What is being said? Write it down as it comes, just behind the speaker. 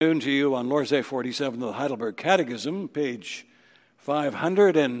To you on Lord's Day 47 of the Heidelberg Catechism, page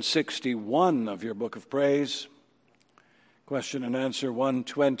 561 of your Book of Praise, question and answer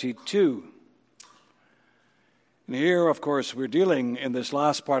 122. And here, of course, we're dealing in this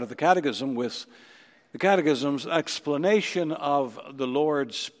last part of the Catechism with the Catechism's explanation of the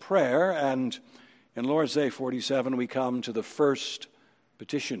Lord's Prayer, and in Lord's Day 47 we come to the first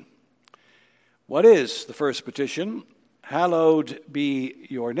petition. What is the first petition? Hallowed be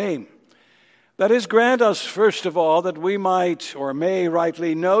your name. That is, grant us, first of all, that we might or may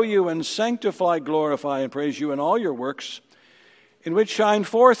rightly know you and sanctify, glorify, and praise you in all your works, in which shine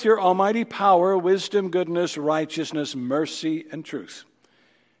forth your almighty power, wisdom, goodness, righteousness, mercy, and truth.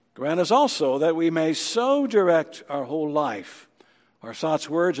 Grant us also that we may so direct our whole life, our thoughts,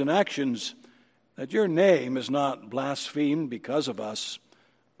 words, and actions, that your name is not blasphemed because of us,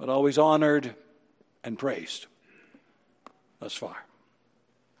 but always honored and praised. Thus far.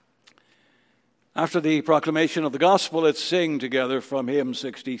 After the proclamation of the gospel, let's sing together from hymn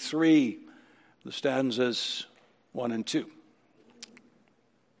 63, the stanzas 1 and 2.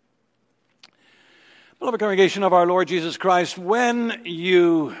 Beloved congregation of our Lord Jesus Christ, when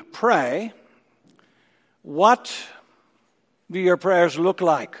you pray, what do your prayers look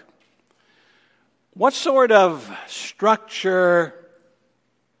like? What sort of structure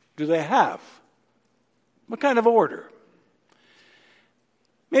do they have? What kind of order?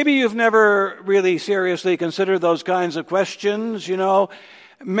 Maybe you've never really seriously considered those kinds of questions. You know,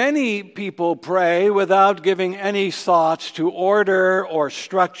 many people pray without giving any thought to order or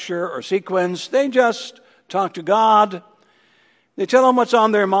structure or sequence. They just talk to God. They tell him what's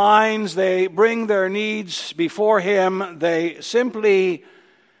on their minds. They bring their needs before him. They simply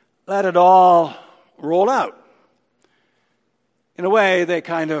let it all roll out. In a way, they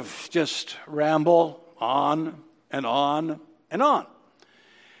kind of just ramble on and on and on.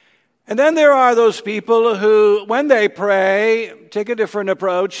 And then there are those people who, when they pray, take a different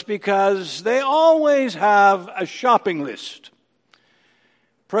approach because they always have a shopping list.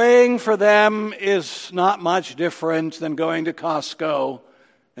 Praying for them is not much different than going to Costco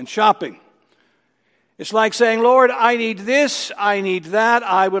and shopping. It's like saying, Lord, I need this, I need that,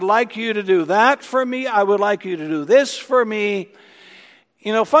 I would like you to do that for me, I would like you to do this for me.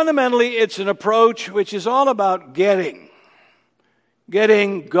 You know, fundamentally, it's an approach which is all about getting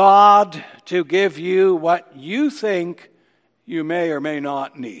God to give you what you think you may or may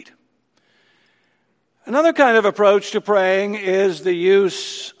not need. Another kind of approach to praying is the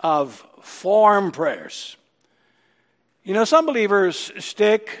use of form prayers. You know, some believers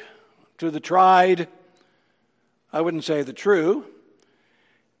stick to the tried, I wouldn't say the true.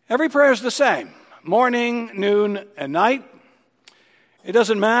 Every prayer is the same, morning, noon, and night. It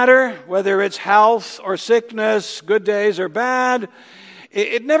doesn't matter whether it's health or sickness, good days or bad.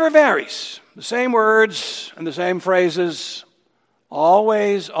 It never varies. The same words and the same phrases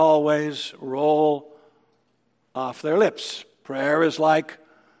always roll off their lips. Prayer is like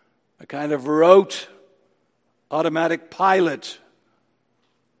a kind of rote, automatic pilot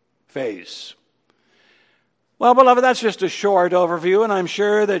phase. Well, beloved, that's just a short overview, and I'm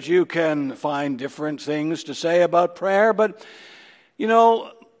sure that you can find different things to say about prayer, but you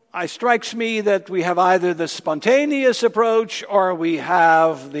know, it strikes me that we have either the spontaneous approach or we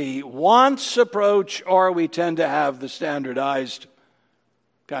have the wants approach or we tend to have the standardized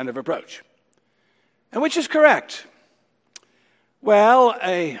kind of approach. And which is correct? Well,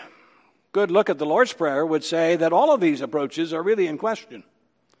 a good look at the Lord's Prayer would say that all of these approaches are really in question.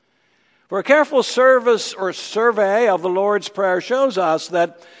 For a careful service or survey of the Lord's Prayer shows us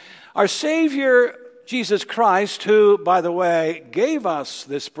that our Savior Jesus Christ, who, by the way, gave us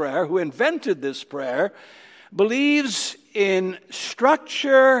this prayer, who invented this prayer, believes in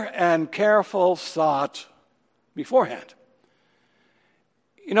structure and careful thought beforehand.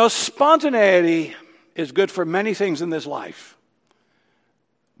 You know, spontaneity is good for many things in this life,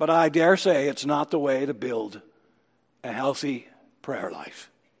 but I dare say it's not the way to build a healthy prayer life.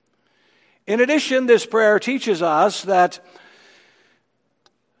 In addition, this prayer teaches us that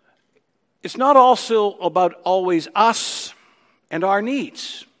it's not also about always us and our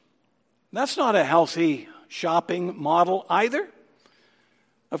needs. That's not a healthy shopping model either.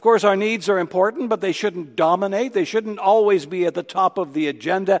 Of course, our needs are important, but they shouldn't dominate. They shouldn't always be at the top of the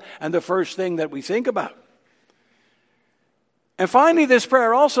agenda and the first thing that we think about. And finally, this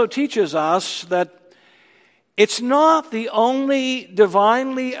prayer also teaches us that it's not the only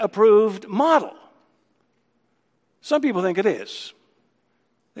divinely approved model. Some people think it is.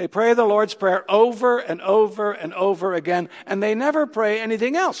 They pray the Lord's Prayer over and over and over again, and they never pray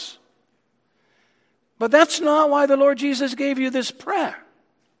anything else. But that's not why the Lord Jesus gave you this prayer.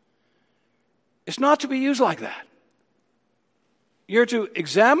 It's not to be used like that. You're to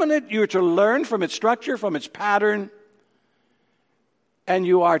examine it, you're to learn from its structure, from its pattern, and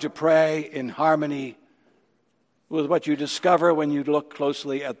you are to pray in harmony with what you discover when you look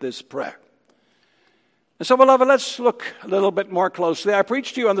closely at this prayer. And so, beloved, let's look a little bit more closely. I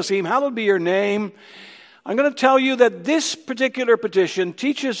preached to you on the theme, hallowed be your name. I'm going to tell you that this particular petition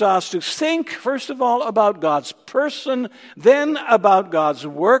teaches us to think, first of all, about God's person, then about God's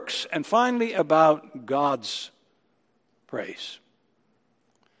works, and finally about God's praise.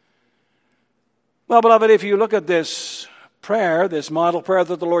 Well, beloved, if you look at this prayer, this model prayer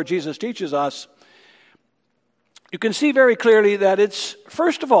that the Lord Jesus teaches us, you can see very clearly that it's,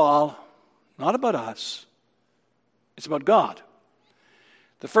 first of all, not about us. It's about God.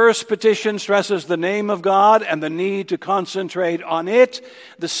 The first petition stresses the name of God and the need to concentrate on it.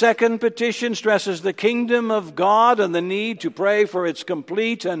 The second petition stresses the kingdom of God and the need to pray for its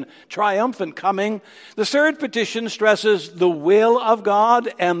complete and triumphant coming. The third petition stresses the will of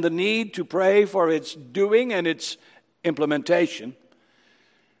God and the need to pray for its doing and its implementation.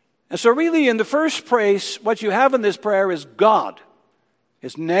 And so really in the first place, what you have in this prayer is God,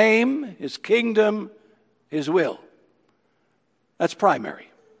 His name, His kingdom, His will. That's primary.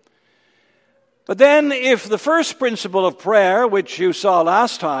 But then if the first principle of prayer, which you saw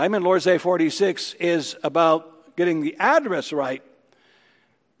last time in Lord's Day 46, is about getting the address right,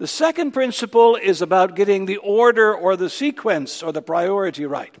 the second principle is about getting the order or the sequence or the priority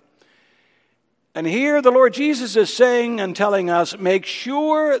right. And here the Lord Jesus is saying and telling us, make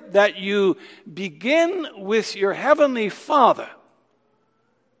sure that you begin with your heavenly Father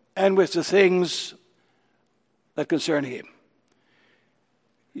and with the things that concern Him.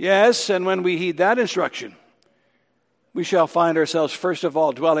 Yes, and when we heed that instruction, we shall find ourselves first of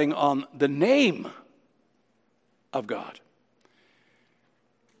all dwelling on the name of God.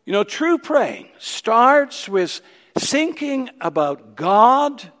 You know, true praying starts with thinking about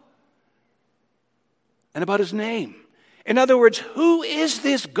God and about His name. In other words, who is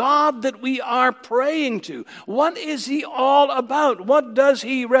this God that we are praying to? What is He all about? What does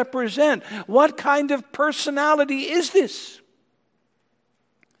He represent? What kind of personality is this?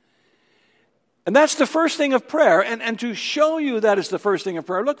 And that's the first thing of prayer. And to show you that is the first thing of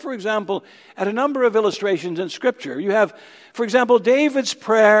prayer, look, for example, at a number of illustrations in Scripture. You have, for example, David's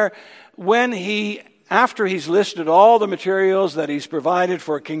prayer when after he's listed all the materials that he's provided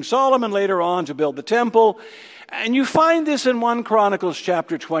for King Solomon later on to build the temple. And you find this in 1 Chronicles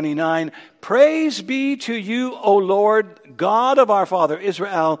chapter 29. Praise be to you, O Lord, God of our father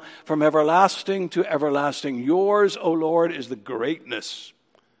Israel, from everlasting to everlasting. Yours, O Lord, is the greatness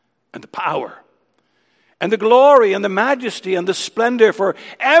and the power and the glory and the majesty and the splendor, for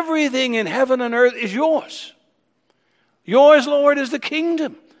everything in heaven and earth is yours. Yours, Lord, is the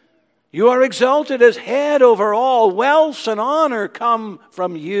kingdom. You are exalted as head over all. Wealth and honor come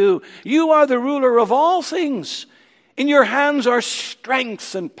from you. You are the ruler of all things. In your hands are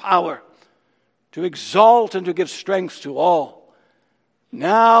strength and power to exalt and to give strength to all.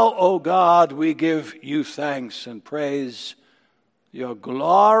 Now, O God, we give you thanks and praise your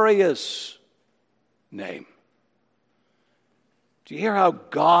glorious name. Do you hear how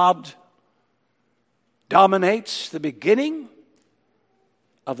God dominates the beginning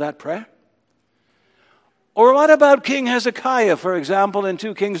of that prayer? Or what about King Hezekiah, for example, in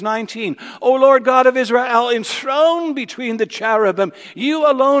 2 Kings 19? O Lord God of Israel, enthroned between the cherubim, you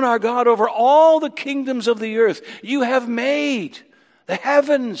alone are God over all the kingdoms of the earth. You have made the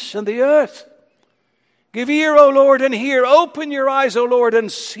heavens and the earth. Give ear, O Lord, and hear. Open your eyes, O Lord,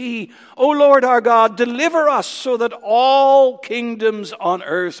 and see. O Lord our God, deliver us so that all kingdoms on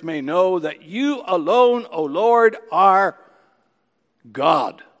earth may know that you alone, O Lord, are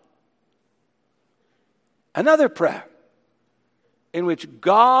God. Another prayer in which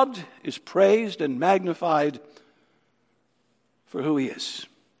God is praised and magnified for who He is.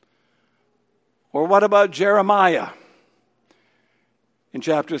 Or what about Jeremiah? In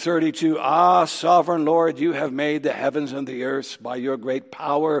chapter 32, sovereign Lord, you have made the heavens and the earth by your great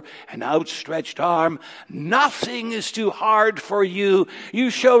power and outstretched arm. Nothing is too hard for you. You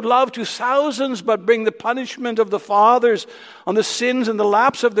showed love to thousands, but bring the punishment of the fathers on the sins and the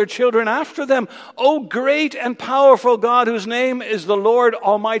lapse of their children after them. O great and powerful God, whose name is the Lord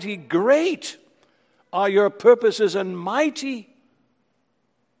Almighty, great are your purposes and mighty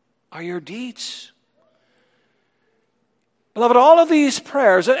are your deeds. Beloved, all of these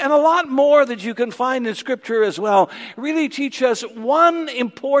prayers, and a lot more that you can find in Scripture as well, really teach us one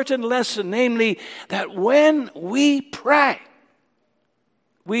important lesson, namely that when we pray,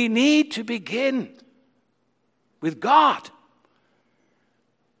 we need to begin with God.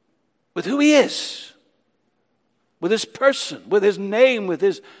 with who he is, with his person, with his name, with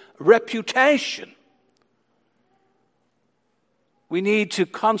his reputation. We need to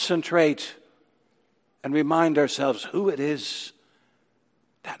concentrate and remind ourselves who it is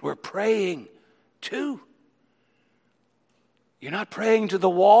that we're praying to. You're not praying to the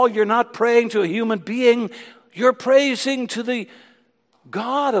wall. You're not praying to a human being. You're praising to the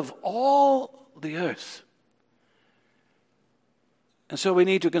God of all the earth. And so we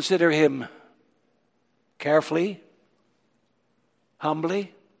need to consider him carefully,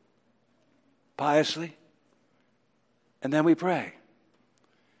 humbly, piously, and then we pray.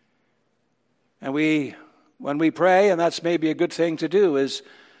 And when we pray, and that's maybe a good thing to do, is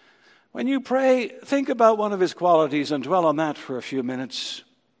when you pray, think about one of his qualities and dwell on that for a few minutes.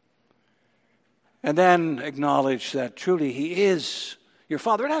 And then acknowledge that truly he is your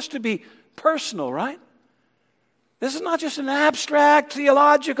Father. It has to be personal, right? This is not just an abstract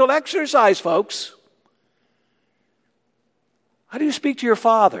theological exercise, folks. How do you speak to your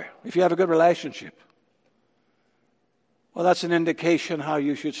Father if you have a good relationship? Well, that's an indication how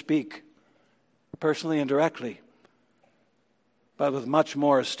you should speak personally and directly, but with much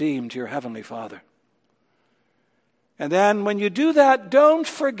more esteem to your Heavenly Father. And then when you do that, don't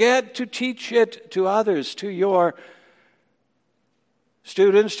forget to teach it to others, to your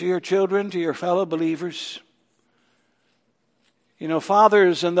students, to your children, to your fellow believers. You know,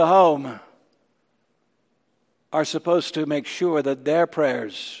 fathers in the home are supposed to make sure that their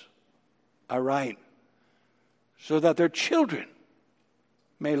prayers are right, so that their children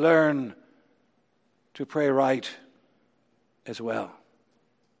may learn to pray right as well.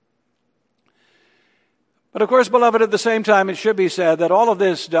 But of course, beloved, at the same time, it should be said that all of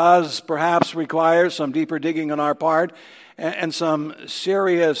this does perhaps require some deeper digging on our part and some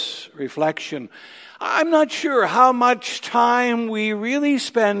serious reflection. I'm not sure how much time we really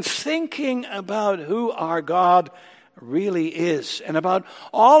spend thinking about who our God really is and about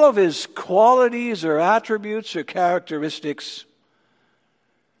all of his qualities or attributes or characteristics.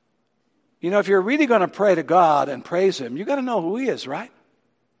 You know, if you're really going to pray to God and praise him, you've got to know who he is, right?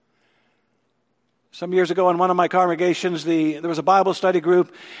 Some years ago in one of my congregations, there was a Bible study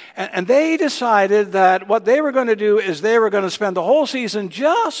group, and they decided that what they were going to do is they were going to spend the whole season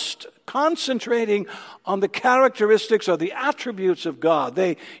just concentrating on the characteristics or the attributes of God.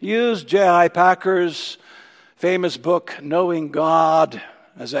 They used J.I. Packer's famous book, Knowing God,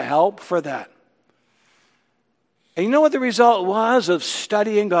 as a help for that. And you know what the result was of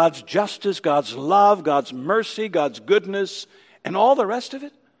studying God's justice, God's love, God's mercy, God's goodness, and all the rest of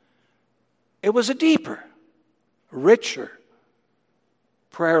it? It was a deeper, richer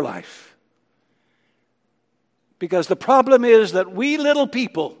prayer life. Because the problem is that we little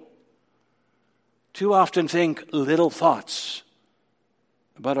people too often think little thoughts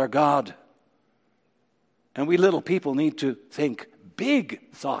about our God. And we little people need to think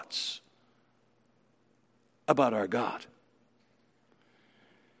big thoughts about our God.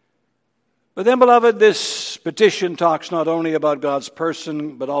 But then, beloved, this petition talks not only about God's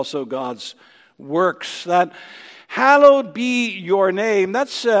person, but also God's works. That hallowed be your name,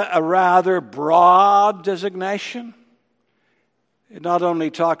 that's a rather broad designation. It not only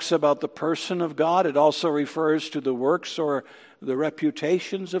talks about the person of God, it also refers to the works or the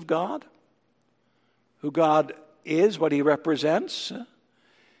reputations of God, who God is, what he represents.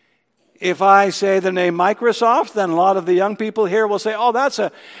 If I say the name Microsoft, then a lot of the young people here will say, oh, that's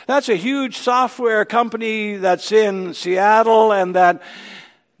a huge software company that's in Seattle and that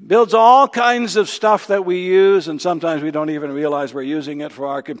builds all kinds of stuff that we use, and sometimes we don't even realize we're using it for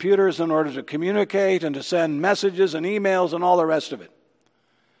our computers in order to communicate and to send messages and emails and all the rest of it.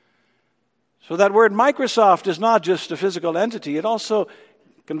 So that word Microsoft is not just a physical entity, it also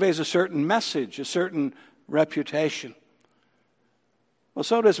conveys a certain message, a certain reputation. Well,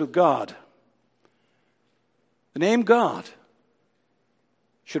 so it is with God. The name God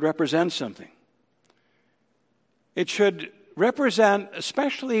should represent something. It should represent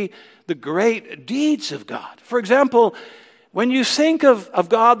especially the great deeds of God. For example, when you think of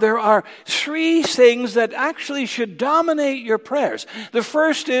God, there are three things that actually should dominate your prayers. The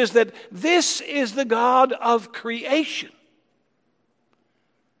first is that this is the God of creation.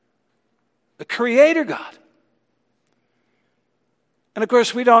 The Creator God. And of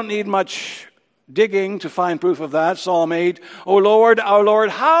course, we don't need much digging to find proof of that. Psalm 8, O Lord, our Lord,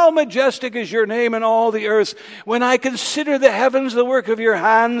 how majestic is your name in all the earth. When I consider the heavens, the work of your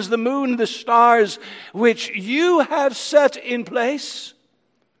hands, the moon, the stars, which you have set in place.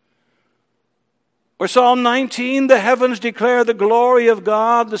 Or Psalm 19, the heavens declare the glory of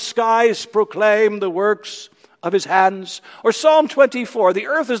God, the skies proclaim the works of his hands. Or Psalm 24, the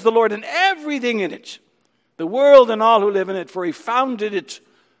earth is the Lord and everything in it, the world and all who live in it, for he founded it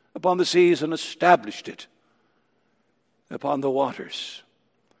upon the seas and established it upon the waters.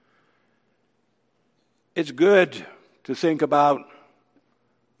 It's good to think about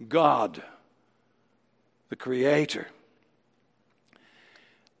God, the Creator.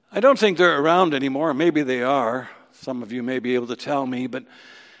 I don't think they're around anymore. Maybe they are. Some of you may be able to tell me, but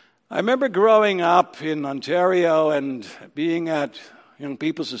I remember growing up in Ontario and being at Young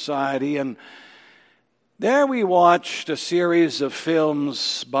People's Society, and there we watched a series of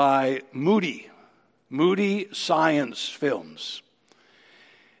films by Moody Science Films.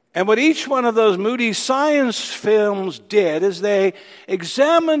 And what each one of those Moody Science films did is they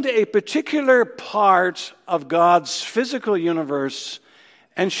examined a particular part of God's physical universe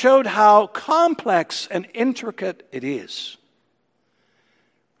and showed how complex and intricate it is.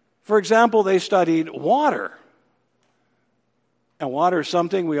 For example, they studied water. And water is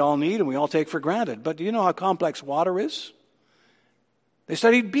something we all need and we all take for granted. But do you know how complex water is? They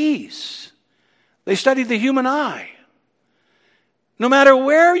studied bees. They studied the human eye. No matter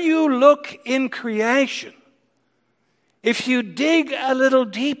where you look in creation, if you dig a little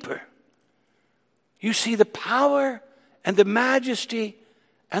deeper, you see the power and the majesty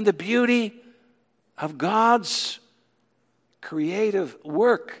and the beauty of God's creative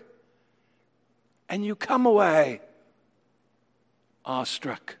work. And you come away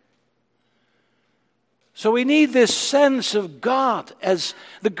awestruck. So we need this sense of God as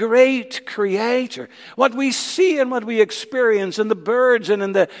the great creator. What we see and what we experience in the birds and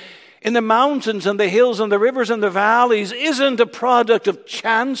in the mountains and the hills and the rivers and the valleys isn't a product of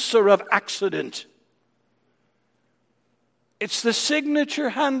chance or of accident. It's the signature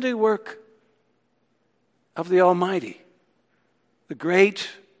handiwork of the Almighty, the great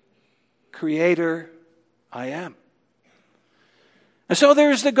Creator I am. And so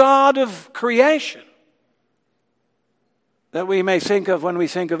there's the God of creation that we may think of when we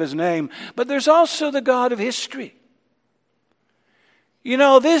think of his name. But there's also the God of history. You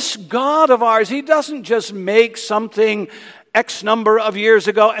know, this God of ours, he doesn't just make something X number of years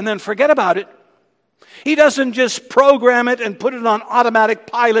ago and then forget about it. He doesn't just program it and put it on automatic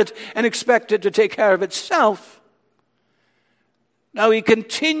pilot and expect it to take care of itself. Now he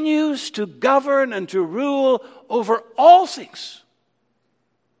continues to govern and to rule over all things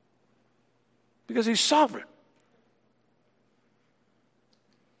because he's sovereign.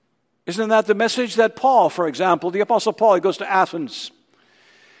 Isn't that the message that Paul, for example, the Apostle Paul, he goes to Athens.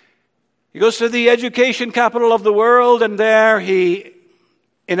 He goes to the education capital of the world, and there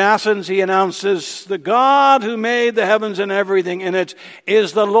in Athens, he announces, the God who made the heavens and everything in it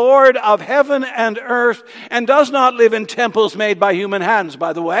is the Lord of heaven and earth and does not live in temples made by human hands,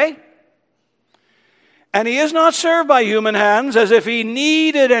 by the way. And he is not served by human hands as if he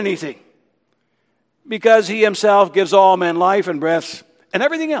needed anything, because he himself gives all men life and breath and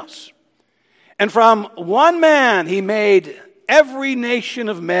everything else. And from one man he made every nation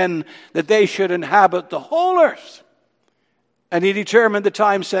of men that they should inhabit the whole earth. And he determined the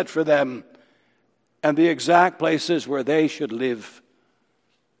time set for them and the exact places where they should live,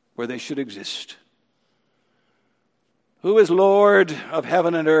 where they should exist. Who is Lord of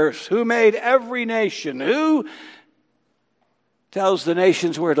heaven and earth? Who made every nation? Who tells the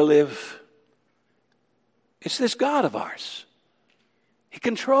nations where to live? It's this God of ours. He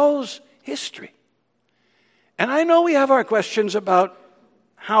controls history. And I know we have our questions about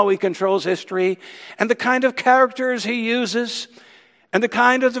how he controls history and the kind of characters he uses and the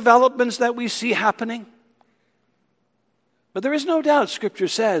kind of developments that we see happening. But there is no doubt, Scripture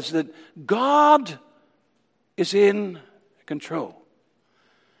says, that God is in control.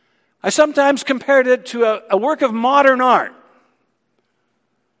 I sometimes compared it to a work of modern art.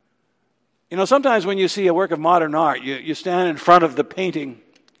 You know, sometimes when you see a work of modern art, you stand in front of the painting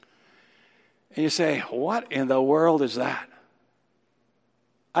and you say, what in the world is that?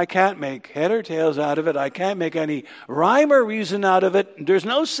 I can't make head or tails out of it. I can't make any rhyme or reason out of it. There's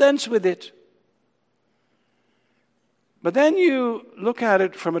no sense with it. But then you look at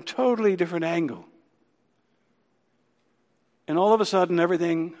it from a totally different angle. And all of a sudden,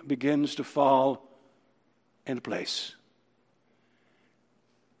 everything begins to fall into place.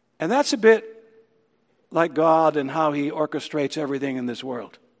 And that's a bit like God and how he orchestrates everything in this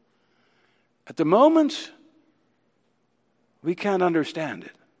world. At the moment, we can't understand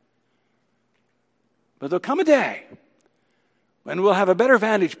it. But there'll come a day when we'll have a better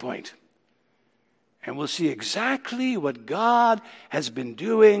vantage point and we'll see exactly what God has been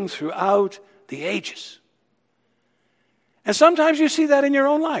doing throughout the ages. And sometimes you see that in your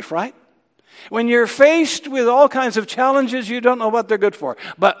own life, right? When you're faced with all kinds of challenges, you don't know what they're good for.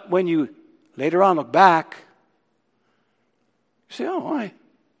 But when you later on look back, you say, oh, I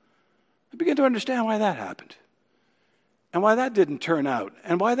begin to understand why that happened. And why that didn't turn out.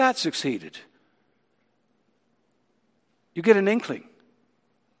 And why that succeeded. You get an inkling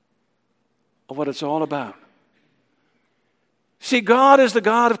of what it's all about. See, God is the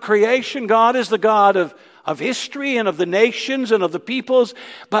God of creation. God is the God of history and of the nations and of the peoples.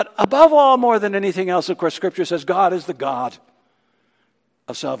 But above all, more than anything else, of course, Scripture says God is the God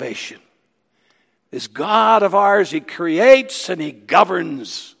of salvation. This God of ours, He creates and He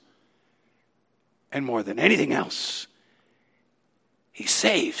governs. And more than anything else, He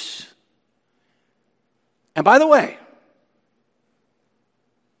saves. And by the way,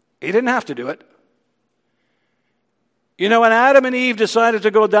 He didn't have to do it. You know, when Adam and Eve decided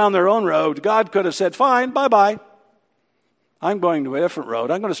to go down their own road, God could have said, fine, bye-bye. I'm going to a different road.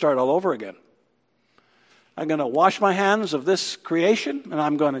 I'm going to start all over again. I'm going to wash my hands of this creation, and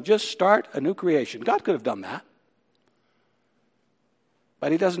I'm going to just start a new creation. God could have done that.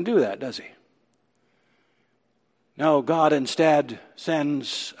 But He doesn't do that, does He? No, God instead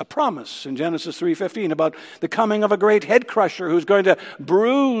sends a promise in Genesis 3:15 about the coming of a great head crusher who's going to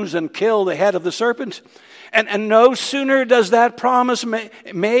bruise and kill the head of the serpent. And no sooner does that promise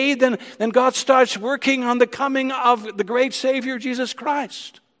made than God starts working on the coming of the great Savior, Jesus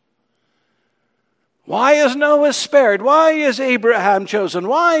Christ. Why is Noah spared? Why is Abraham chosen?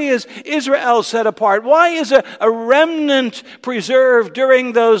 Why is Israel set apart? Why is a remnant preserved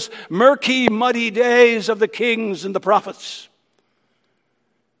during those murky, muddy days of the kings and the prophets?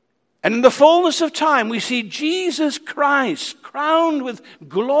 And in the fullness of time, we see Jesus Christ crowned with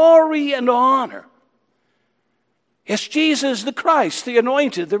glory and honor. Yes, Jesus the Christ, the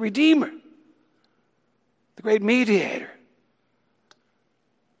anointed, the Redeemer, the great mediator.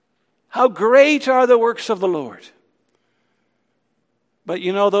 How great are the works of the Lord. But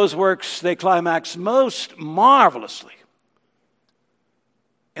you know, those works, they climax most marvelously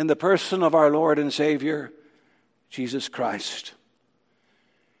in the person of our Lord and Savior, Jesus Christ.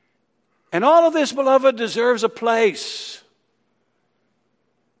 And all of this, beloved, deserves a place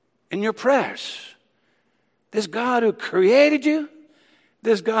in your prayers. This God who created you,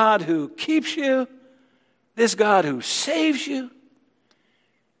 this God who keeps you, this God who saves you,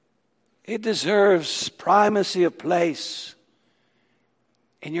 it deserves primacy of place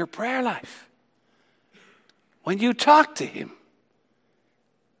in your prayer life. When you talk to Him,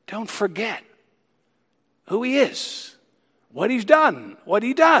 don't forget who He is, what He's done, what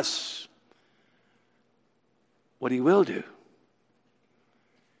He does, what He will do.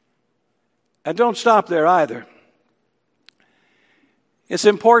 And don't stop there either. It's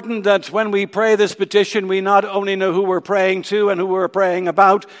important that when we pray this petition, we not only know who we're praying to and who we're praying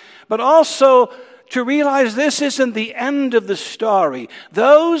about, but also to realize this isn't the end of the story.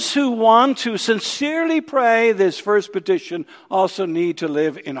 Those who want to sincerely pray this first petition also need to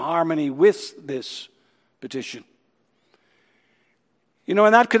live in harmony with this petition. You know,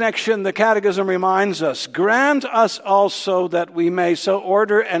 in that connection, the Catechism reminds us, grant us also that we may so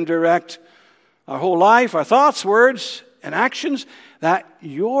order and direct our whole life, our thoughts, words, and actions, that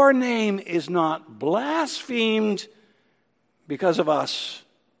your name is not blasphemed because of us,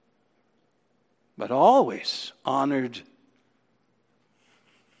 but always honored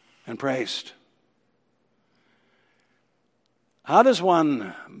and praised. How does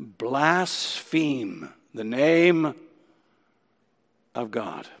one blaspheme the name of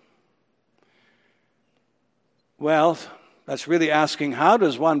God? Well, that's really asking, how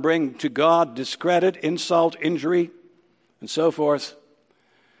does one bring to God discredit, insult, injury, and so forth?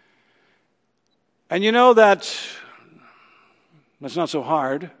 And you know that's not so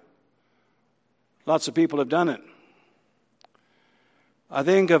hard. Lots of people have done it. I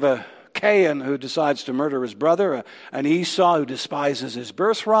think of a Cain who decides to murder his brother, an Esau who despises his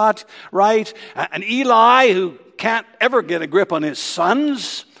birthright, an Eli who can't ever get a grip on his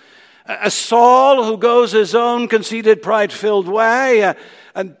sons, a Saul who goes his own conceited, pride-filled way, a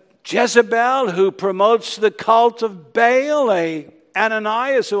Jezebel who promotes the cult of Baal, a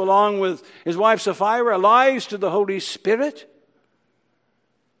Ananias who, along with his wife Sapphira, lies to the Holy Spirit.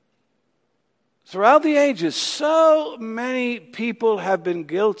 Throughout the ages, so many people have been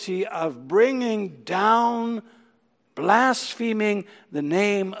guilty of bringing down, blaspheming the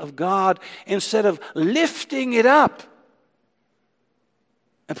name of God instead of lifting it up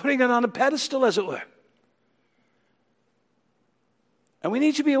and putting it on a pedestal, as it were. And we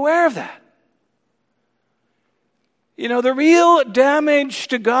need to be aware of that. You know, the real damage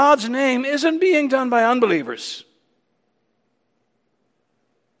to God's name isn't being done by unbelievers.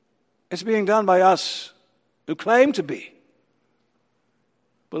 It's being done by us who claim to be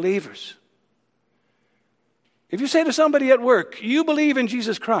believers. If you say to somebody at work, you believe in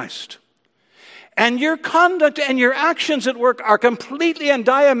Jesus Christ, and your conduct and your actions at work are completely and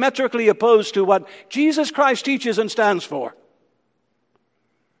diametrically opposed to what Jesus Christ teaches and stands for,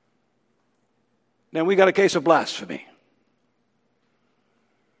 then we got a case of blasphemy.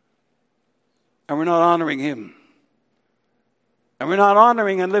 And we're not honoring him. And we're not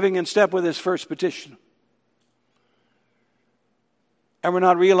honoring and living in step with his first petition. And we're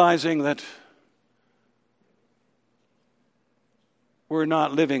not realizing that we're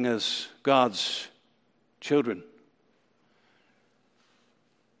not living as God's children.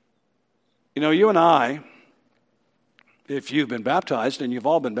 You know, you and I, if you've been baptized, and you've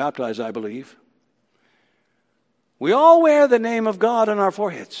all been baptized, I believe, we all wear the name of God on our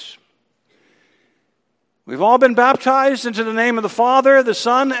foreheads. We've all been baptized into the name of the Father, the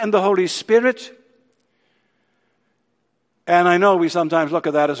Son, and the Holy Spirit. And I know we sometimes look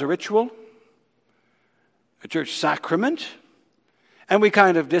at that as a ritual, a church sacrament, and we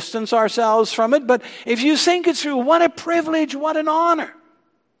kind of distance ourselves from it. But if you think it through, what a privilege, what an honor.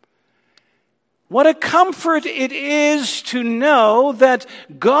 What a comfort it is to know that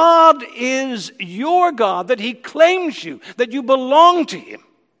God is your God, that he claims you, that you belong to him.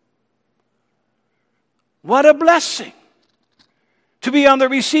 What a blessing to be on the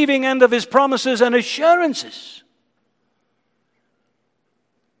receiving end of his promises and assurances.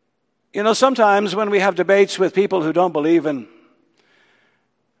 You know, sometimes when we have debates with people who don't believe in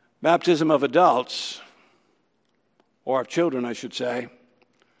baptism of adults, or of children, I should say,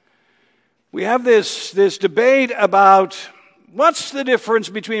 we have this debate about what's the difference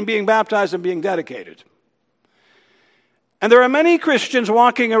between being baptized and being dedicated. And there are many Christians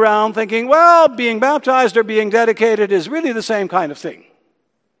walking around thinking, well, being baptized or being dedicated is really the same kind of thing.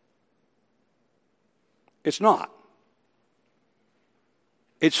 It's not.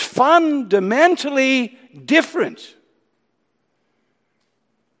 It's fundamentally different.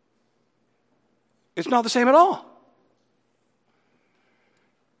 It's not the same at all.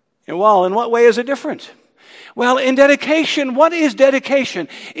 And well, in what way is it different? Well, in dedication, what is dedication?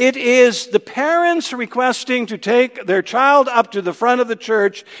 It is the parents requesting to take their child up to the front of the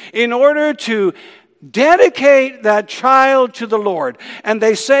church in order to dedicate that child to the Lord. And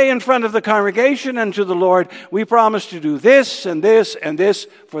they say in front of the congregation and to the Lord, we promise to do this and this and this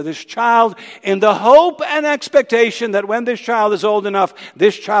for this child, in the hope and expectation that when this child is old enough,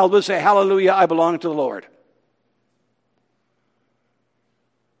 this child will say, hallelujah, I belong to the Lord.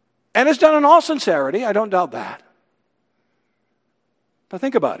 And it's done in all sincerity, I don't doubt that. But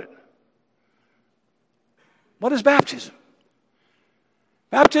think about it. What is baptism?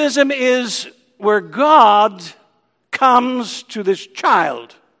 Baptism is where God comes to this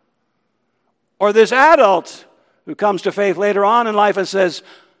child or this adult who comes to faith later on in life and says,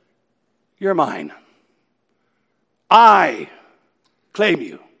 you're mine. I claim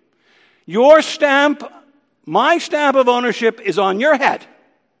you. Your stamp, my stamp of ownership is on your head.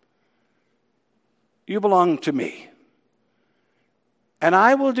 You belong to me. And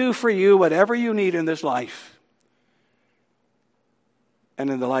I will do for you whatever you need in this life and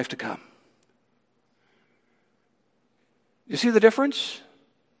in the life to come. You see the difference?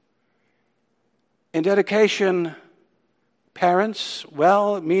 In dedication, parents,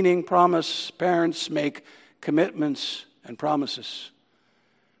 well-meaning promise, parents make commitments and promises.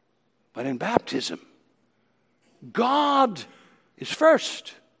 But in baptism, God is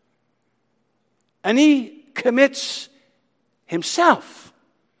first. And he commits himself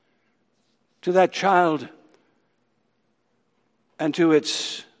to that child and to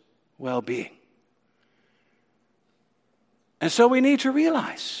its well-being. And so we need to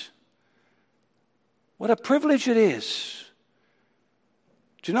realize what a privilege it is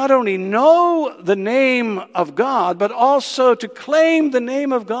to not only know the name of God, but also to claim the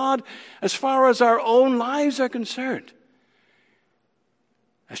name of God as far as our own lives are concerned.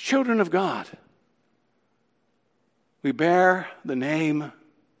 As children of God, we bear the name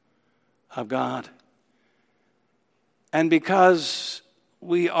of God. And because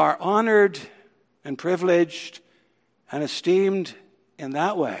we are honored and privileged and esteemed in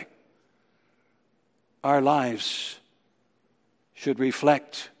that way, our lives should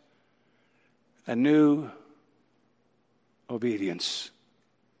reflect a new obedience.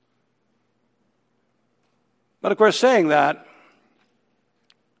 But of course, saying that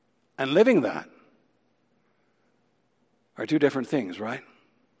and living that are two different things, right?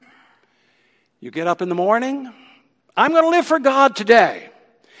 You get up in the morning, I'm going to live for God today.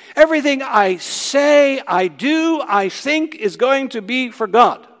 Everything I say, I do, I think is going to be for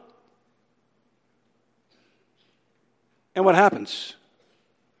God. And what happens?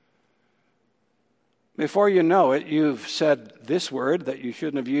 Before you know it, you've said this word that you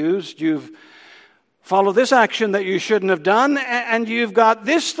shouldn't have used. You've followed this action that you shouldn't have done. And you've got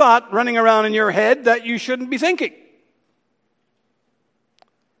this thought running around in your head that you shouldn't be thinking.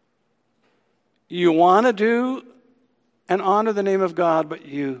 You want to do and honor the name of God, but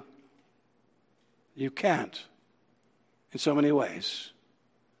you can't in so many ways.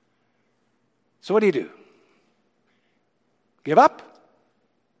 So what do? Give up?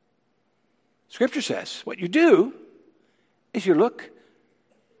 Scripture says what you do is you look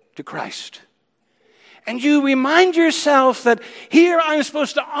to Christ. And you remind yourself that here I'm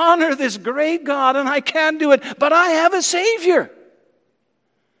supposed to honor this great God and I can't do it, but I have a Savior.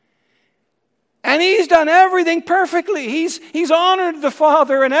 And He's done everything perfectly. He's honored the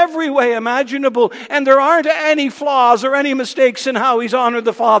Father in every way imaginable. And there aren't any flaws or any mistakes in how He's honored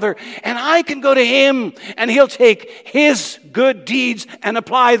the Father. And I can go to Him and He'll take His good deeds and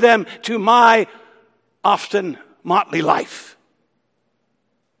apply them to my often motley life.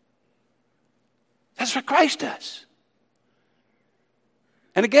 That's what Christ does.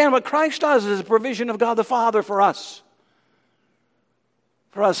 And again, what Christ does is a provision of God the Father for us.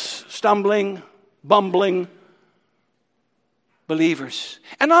 For us stumbling, bumbling believers.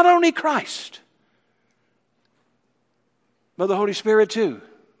 And not only Christ, but the Holy Spirit too.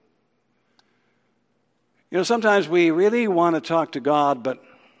 You know, sometimes we really want to talk to God, but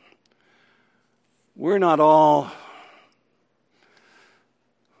we're not all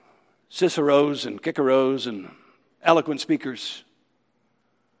Ciceros and Ciceros and eloquent speakers.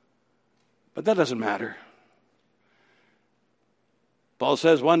 But that doesn't matter. Paul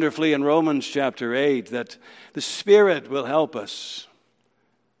says wonderfully in Romans chapter 8 that the Spirit will help us.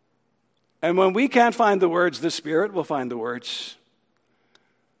 And when we can't find the words, the Spirit will find the words.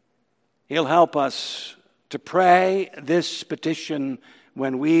 He'll help us to pray this petition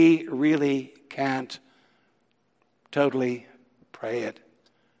when we really can't totally pray it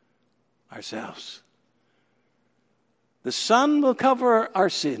ourselves. The Son will cover our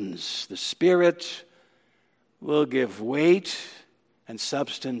sins. The Spirit will give weight and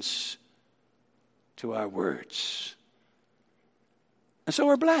substance to our words. And so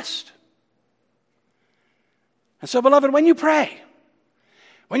we're blessed. And so, beloved, when you pray,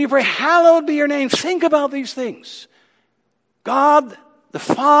 hallowed be your name, think about these things. God, the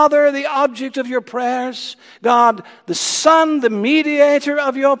Father, the object of your prayers. God, the Son, the mediator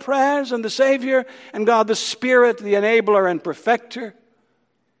of your prayers and the Savior. And God, the Spirit, the enabler and perfecter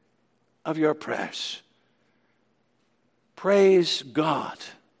of your prayers. Praise God,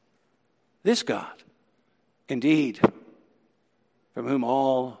 this God, indeed, from whom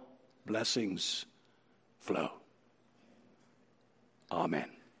all blessings flow. Amen.